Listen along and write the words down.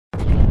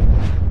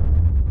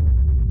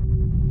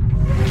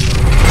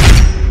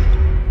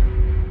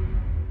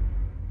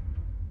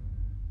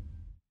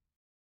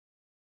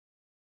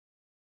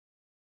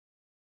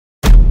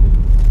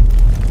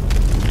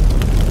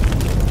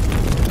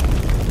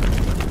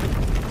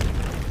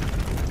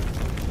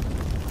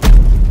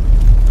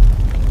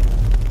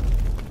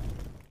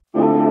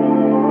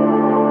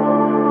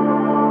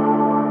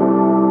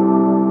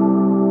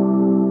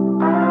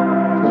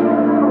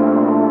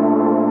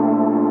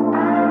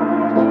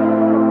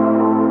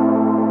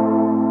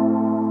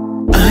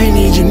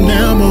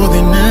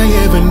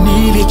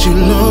needed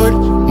you, Lord,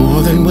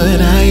 more than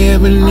what I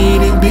ever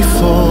needed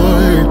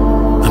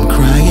before. I'm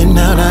crying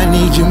out, I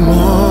need you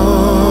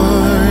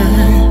more.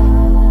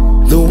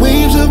 The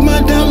waves of my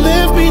doubt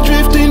left me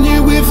drifting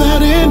here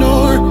without an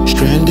oar,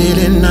 stranded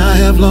and I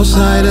have lost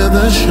sight of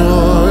the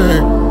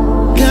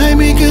shore. Guide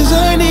me cause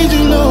I need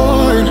you,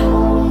 Lord.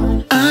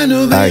 I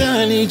know that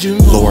I need you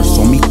more. Lord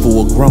saw me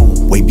full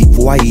grown, way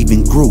before I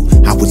even grew.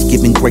 I was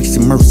given grace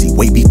and mercy,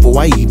 way before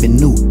I even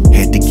knew.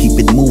 Had to keep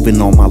it moving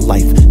all my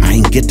life, I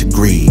ain't get to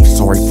grieve.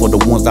 Sorry for the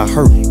ones I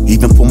hurt,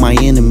 even for my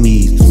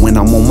enemies. When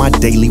I'm on my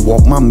daily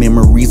walk, my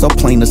memories are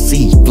plain to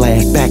see.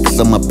 Flashbacks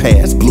of my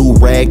past, blue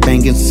rag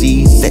banging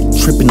seas, set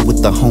tripping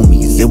with the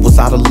homies. It was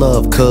out of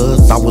love,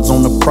 cuz I was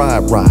on a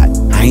pride ride.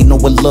 I ain't know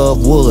what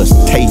love was.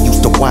 Tay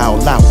used to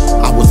wild out,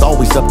 I was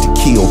always up to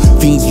kill.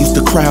 Fiends used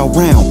to crowd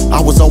round,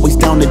 I was always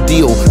down to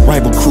deal.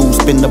 Rival crews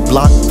spin the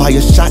block,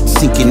 fire shot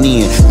sinking in.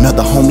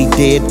 Another homie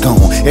dead,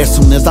 gone as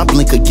soon as I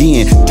blink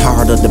again.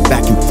 Tired of the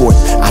back and forth,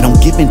 I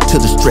don't give in to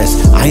the stress.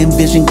 I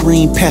envision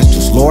green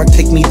pastures, Lord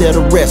take me there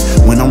to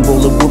rest. When I'm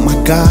rolling with my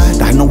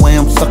God, I know I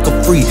am sucker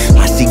free.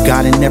 I see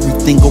God in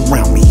everything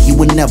around me, He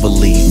would never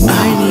leave.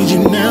 I need you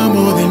now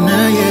more than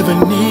I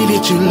ever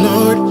needed you,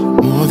 Lord,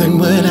 more than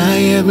what I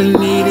ever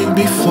needed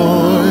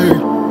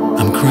before.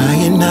 I'm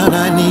crying out,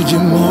 I need you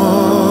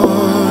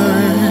more.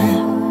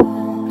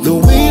 The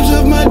waves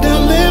of my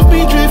doubt left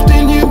me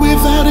drifting here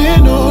without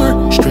an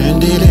oar,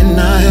 stranded and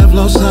I have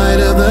lost sight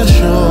of the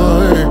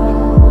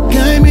shore.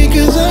 Guide me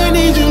cause I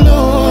need you,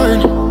 Lord.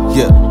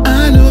 Yeah,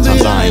 I know that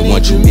sometimes I ain't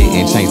want you,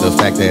 didn't change the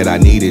fact that I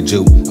needed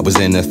you. I was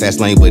in the fast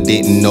lane but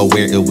didn't know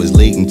where it was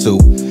leading to.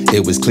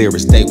 It was clear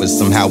as day, but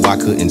somehow I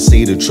couldn't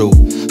see the truth.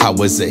 I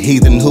was a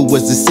heathen who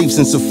was deceived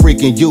since a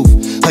freaking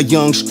youth. A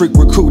young street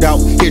recruit out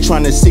here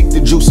trying to seek the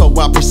juice, so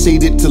I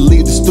proceeded to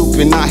leave the stoop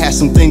and I had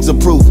some things to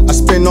prove. I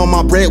spent all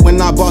my bread when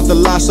I bought the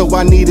lie, so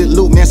I needed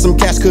loot. Man, some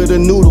cats could've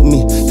noodled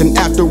me, then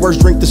afterwards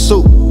drink the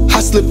soup. I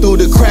slipped through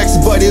the cracks,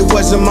 but it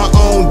wasn't my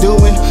own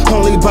doing.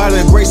 Only by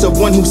the grace of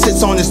one who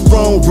sits on his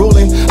throne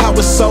ruling. I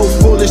was so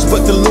foolish,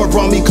 but the Lord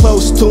brought me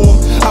close to Him.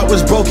 I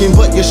was broken,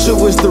 but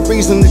Yeshua is the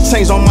reason to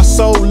change on my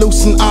soul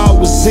loose, and I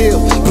was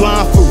ill.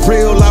 Blind for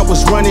real, I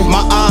was running,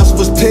 my eyes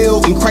was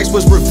peeled, and Christ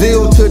was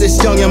revealed to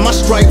this young, and my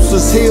stripes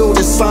was healed,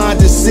 and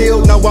signed and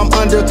sealed. Now I'm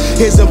under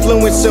His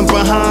influence and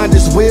behind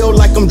His will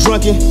like I'm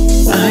drunken.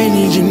 I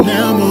need you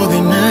now more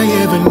than I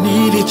ever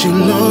needed you,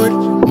 Lord,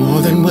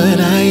 more than what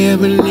I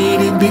ever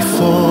needed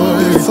before.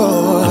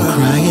 I'm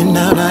crying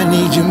out, I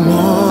need you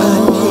more.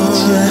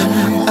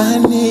 I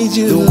need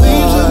you, The Lord.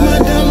 waves of my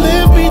doubt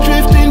left me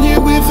drifting here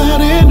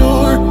without an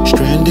oar,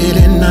 stranded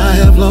and I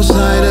have lost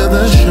sight of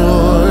the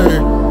shore.